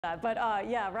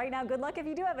Yeah, right now, good luck if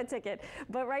you do have a ticket.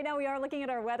 But right now we are looking at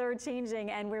our weather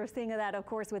changing, and we're seeing that, of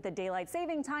course, with the daylight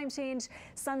saving time change.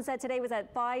 Sunset today was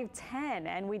at 5:10,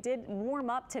 and we did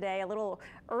warm up today a little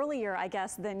earlier, I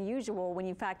guess, than usual when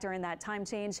you factor in that time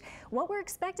change. What we're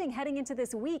expecting heading into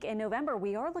this week in November,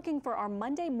 we are looking for our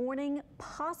Monday morning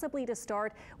possibly to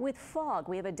start with fog.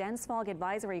 We have a dense fog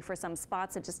advisory for some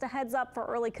spots, so just a heads up for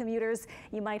early commuters.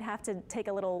 You might have to take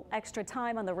a little extra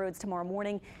time on the roads tomorrow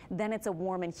morning. Then it's a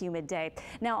warm and humid day.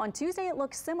 Now on Tuesday it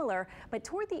looks similar, but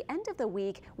toward the end of the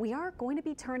week we are going to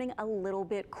be turning a little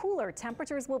bit cooler.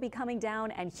 Temperatures will be coming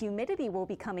down and humidity will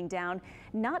be coming down,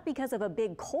 not because of a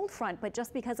big cold front, but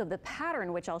just because of the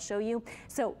pattern, which I'll show you.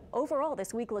 So overall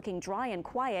this week looking dry and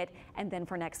quiet, and then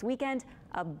for next weekend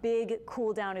a big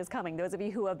cool down is coming. Those of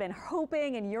you who have been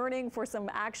hoping and yearning for some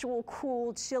actual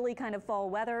cool, chilly kind of fall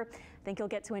weather, I think you'll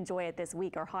get to enjoy it this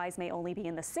week. Our highs may only be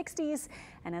in the 60s,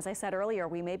 and as I said earlier,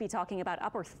 we may be talking about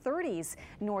upper 30s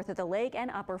north of the lake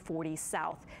and upper 40s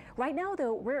south. Right now,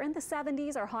 though, we're in the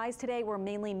 70s. Our highs today were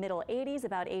mainly middle 80s,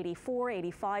 about 84,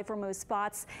 85 for most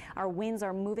spots. Our winds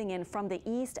are moving in from the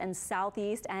east and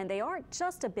southeast, and they are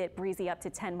just a bit breezy, up to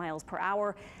 10 miles per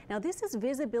hour. Now, this is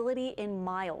visibility in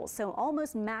miles, so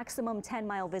almost maximum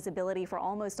 10-mile visibility for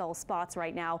almost all spots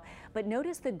right now. But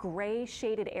notice the gray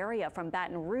shaded area from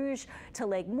Baton Rouge to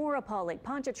Lake Maurepas, Lake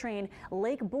Pontchartrain,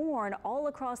 Lake Borgne, all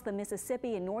across the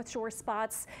Mississippi and North Shore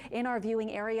spots in our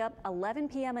viewing area. 11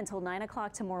 p.m. until 9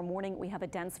 o'clock tomorrow morning, we have a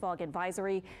dense fog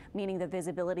advisory, meaning the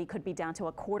visibility could be down to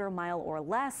a quarter mile or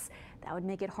less. That would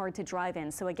make it hard to drive in.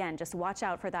 So again, just watch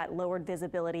out for that lowered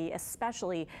visibility,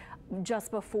 especially just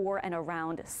before and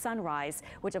around sunrise,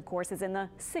 which of course is in the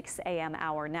 6 a.m.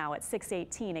 hour now at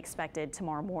 6:18 expected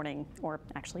tomorrow morning, or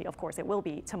actually, of course, it will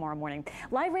be tomorrow morning.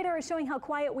 Live radar is showing how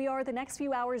quiet we are. The next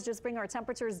few hours just bring our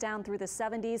temperatures down through the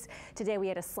 70s. Today we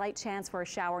had a slight chance for a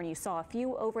shower, and you saw a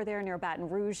few over there near Baton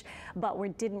Rouge, but we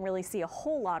didn't really see a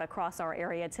whole lot across our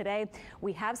area today.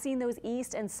 We have seen those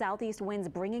east and southeast winds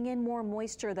bringing in more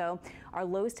moisture, though. Our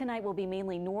lows tonight will be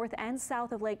mainly north and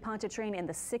south of Lake Pontchartrain in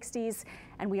the 60s,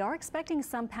 and we are expecting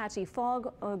some patchy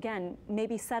fog, again,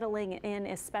 maybe settling in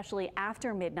especially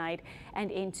after midnight and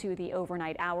into the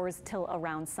overnight hours till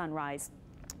around sunrise.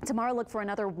 Tomorrow, look for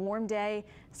another warm day.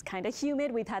 It's kind of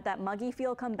humid. We've had that muggy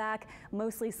feel come back,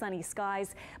 mostly sunny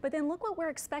skies. But then look what we're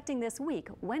expecting this week.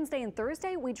 Wednesday and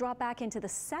Thursday, we drop back into the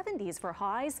 70s for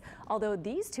highs, although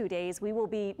these 2 days we will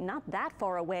be not that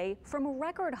far away from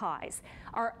record highs.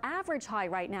 Our average high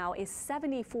right now is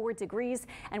 74 degrees,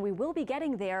 and we will be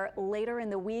getting there later in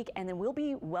the week, and then we'll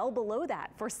be well below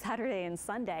that for Saturday and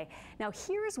Sunday. Now,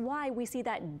 here's why we see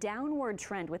that downward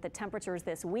trend with the temperatures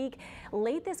this week.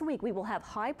 Late this week, we will have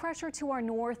high pressure to our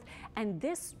north, and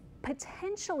this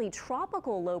potentially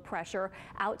tropical low pressure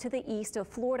out to the east of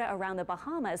Florida around the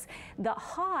Bahamas. The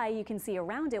high you can see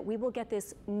around it, we will get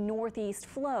this northeast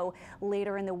flow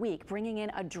later in the week, bringing in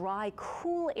a dry,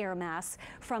 cool air mass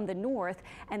from the north,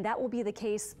 and that will be the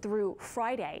case through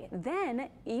Friday. Then,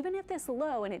 even if this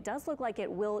low, and it does look like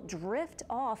it will drift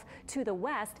off to the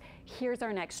west, here's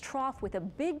our next trough with a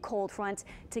big cold front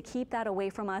to keep that away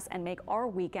from us and make our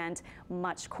weekend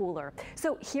much cooler.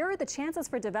 So here are the chances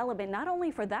for development, not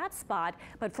only for that spot,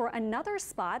 but for another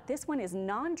spot. This one is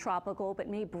non-tropical, but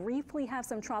may briefly have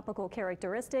some tropical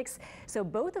characteristics. So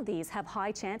both of these have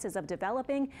high chances of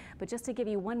developing. But just to give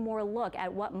you one more look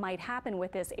at what might happen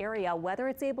with this area, whether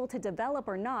it's able to develop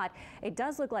or not, it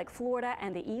does look like Florida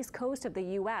and the east coast of the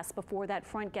U.S. before that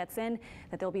front gets in,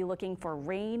 that they'll be looking for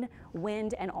rain,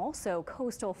 wind, and also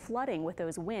coastal flooding with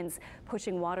those winds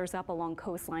pushing waters up along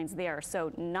coastlines there.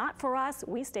 So not for us.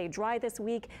 We stay dry this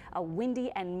week. A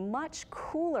windy and much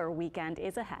cooler weekend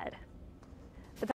is ahead.